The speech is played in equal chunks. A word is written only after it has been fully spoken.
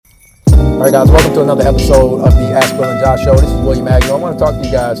All right, guys, welcome to another episode of the Ask Will and Josh Show. This is William Agnew. I want to talk to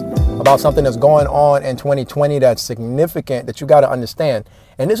you guys about something that's going on in 2020 that's significant that you got to understand.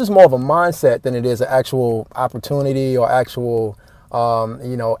 And this is more of a mindset than it is an actual opportunity or actual,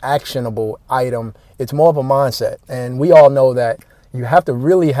 actionable item. It's more of a mindset. And we all know that you have to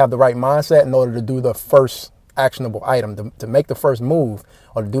really have the right mindset in order to do the first actionable item, to make the first move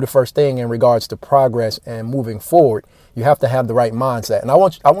or to do the first thing in regards to progress and moving forward. You have to have the right mindset. And I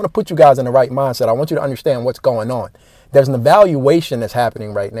want to put you guys in the right mindset. I want you to understand what's going on. There's an evaluation that's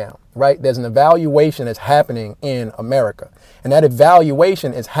happening right now, right? There's an evaluation that's happening in America. And that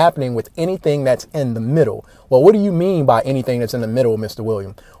evaluation is happening with anything that's in the middle. Well, what do you mean by anything that's in the middle, Mr.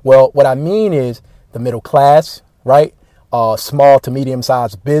 William? Well, what I mean is the middle class, right? Small to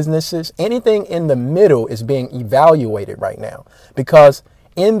medium-sized businesses. Anything in the middle is being evaluated right now. Because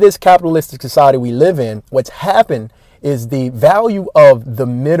in this capitalistic society we live in, what's happened is the value of the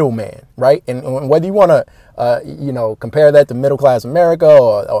middleman, right? And whether you want to, compare that to middle class America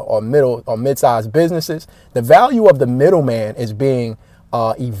or middle or mid-sized businesses, the value of the middleman is being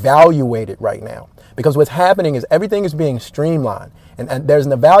evaluated right now. Because what's happening is everything is being streamlined, and there's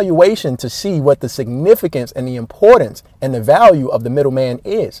an evaluation to see what the significance and the importance and the value of the middleman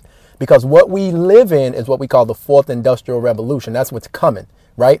is. Because what we live in is what we call the fourth industrial revolution. That's what's coming.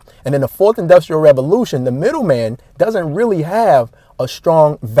 Right. And in the fourth industrial revolution, the middleman doesn't really have a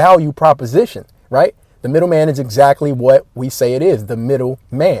strong value proposition. Right. The middleman is exactly what we say it is. The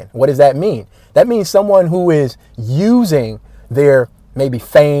middleman. What does that mean? That means someone who is using their maybe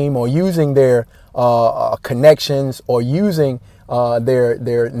fame or using their connections or using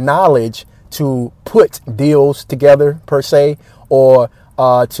their knowledge to put deals together per se, or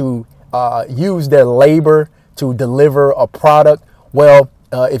to use their labor to deliver a product. Well,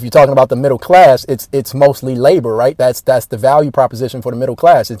 if you're talking about the middle class, it's mostly labor, right? That's the value proposition for the middle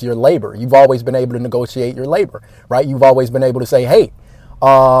class. It's your labor. You've always been able to negotiate your labor, right? You've always been able to say, hey,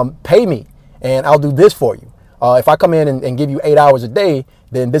 pay me and I'll do this for you. If I come in and give you 8 hours a day,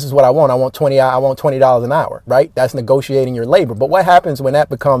 then this is what I want. I want $20 an hour, right? That's negotiating your labor. But what happens when that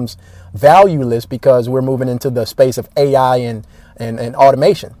becomes valueless because we're moving into the space of AI and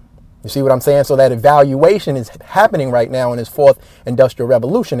automation? You see what I'm saying? So that evaluation is happening right now in this fourth industrial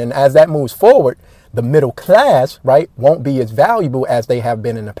revolution. And as that moves forward, the middle class, right, won't be as valuable as they have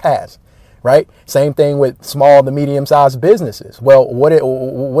been in the past, right? Same thing with small to medium-sized businesses. Well, what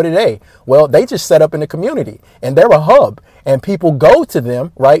are they? Well, they just set up in the community and they're a hub and people go to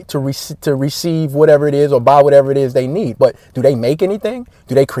them, right, to receive whatever it is or buy whatever it is they need. But do they make anything?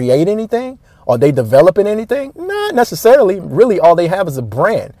 Do they create anything? Are they developing anything? Not necessarily. Really, all they have is a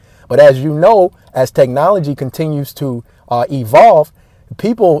brand. But as you know, as technology continues to evolve,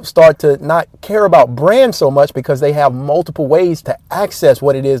 people start to not care about brands so much because they have multiple ways to access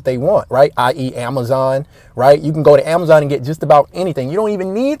what it is they want, right? i.e. Amazon, right? You can go to Amazon and get just about anything. You don't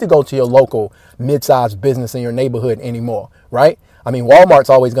even need to go to your local mid-sized business in your neighborhood anymore, right? I mean, Walmart's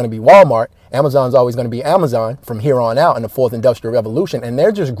always going to be Walmart. Amazon's always going to be Amazon from here on out in the fourth industrial revolution. And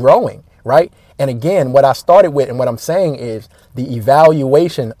they're just growing, right? And again, what I started with and what I'm saying is the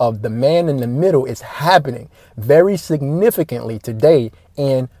evaluation of the man in the middle is happening very significantly today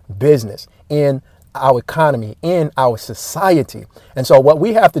in business, in our economy, in our society. And so what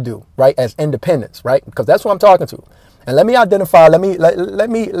we have to do, right, as independents, right, because that's who I'm talking to. And let me identify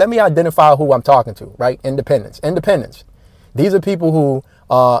who I'm talking to, right? Independents. These are people who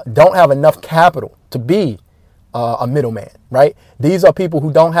don't have enough capital to be a middleman, right? These are people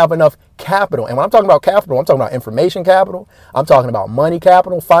who don't have enough capital. And when I'm talking about capital, I'm talking about information capital. I'm talking about money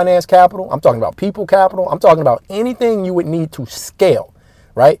capital, finance capital. I'm talking about people capital. I'm talking about anything you would need to scale,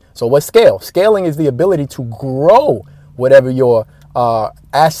 right? So what's scale? Scaling is the ability to grow whatever your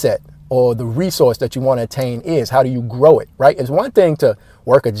asset or the resource that you want to attain is. How do you grow it, right? It's one thing to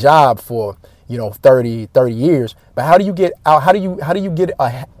work a job for 30 years, but how do you get out? How do you get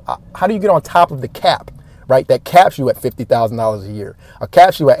on top of the cap? Right, that caps you at $50,000 a year, or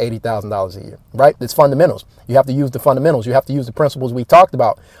caps you at $80,000 a year, right? It's fundamentals. You have to use the fundamentals. You have to use the principles we talked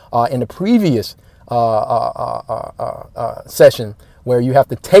about in the previous session, where you have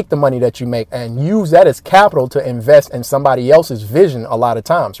to take the money that you make and use that as capital to invest in somebody else's vision a lot of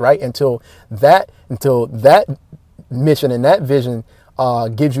times, right? Until that mission and that vision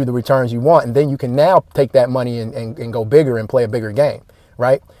gives you the returns you want. And then you can now take that money and go bigger and play a bigger game,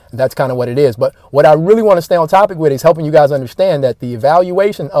 right? That's kind of what it is. But what I really want to stay on topic with is helping you guys understand that the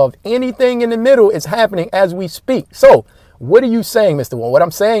evaluation of anything in the middle is happening as we speak. So what are you saying, Mr. One? What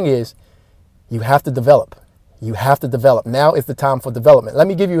I'm saying is you have to develop. You have to develop. Now is the time for development. Let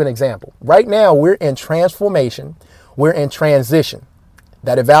me give you an example. Right now, we're in transformation. We're in transition.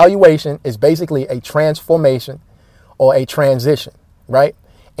 That evaluation is basically a transformation or a transition, right?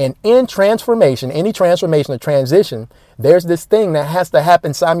 And in transformation, any transformation or transition, there's this thing that has to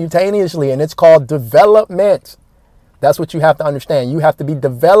happen simultaneously, and it's called development. That's what you have to understand. You have to be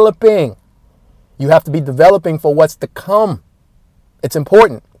developing. You have to be developing for what's to come. It's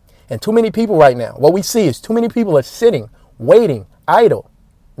important. And too many people right now, what we see is too many people are sitting, waiting, idle,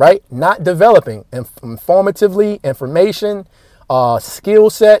 right? Not developing informatively, information, skill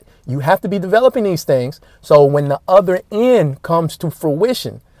set. You have to be developing these things. So when the other end comes to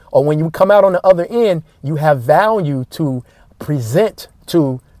fruition, or when you come out on the other end, you have value to present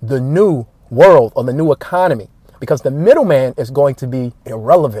to the new world or the new economy, because the middleman is going to be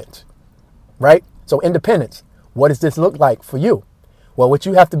irrelevant, right? So independence, what does this look like for you? Well, what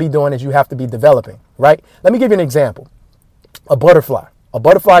you have to be doing is you have to be developing, right? Let me give you an example. A butterfly. A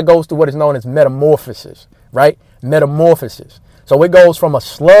butterfly goes through what is known as metamorphosis, right? Metamorphosis. So it goes from a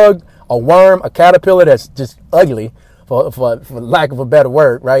slug, a worm, a caterpillar that's just ugly, for lack of a better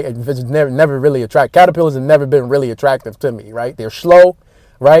word, right? It's never really attractive. Caterpillars have never been really attractive to me, right? They're slow,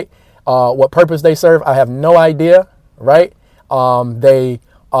 right? What purpose they serve, I have no idea, right? They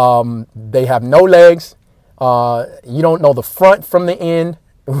have no legs. You don't know the front from the end,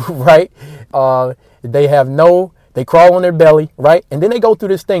 right? They crawl on their belly, right? And then they go through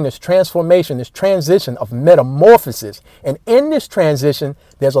this thing, this transformation, this transition of metamorphosis. And in this transition,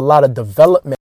 there's a lot of development.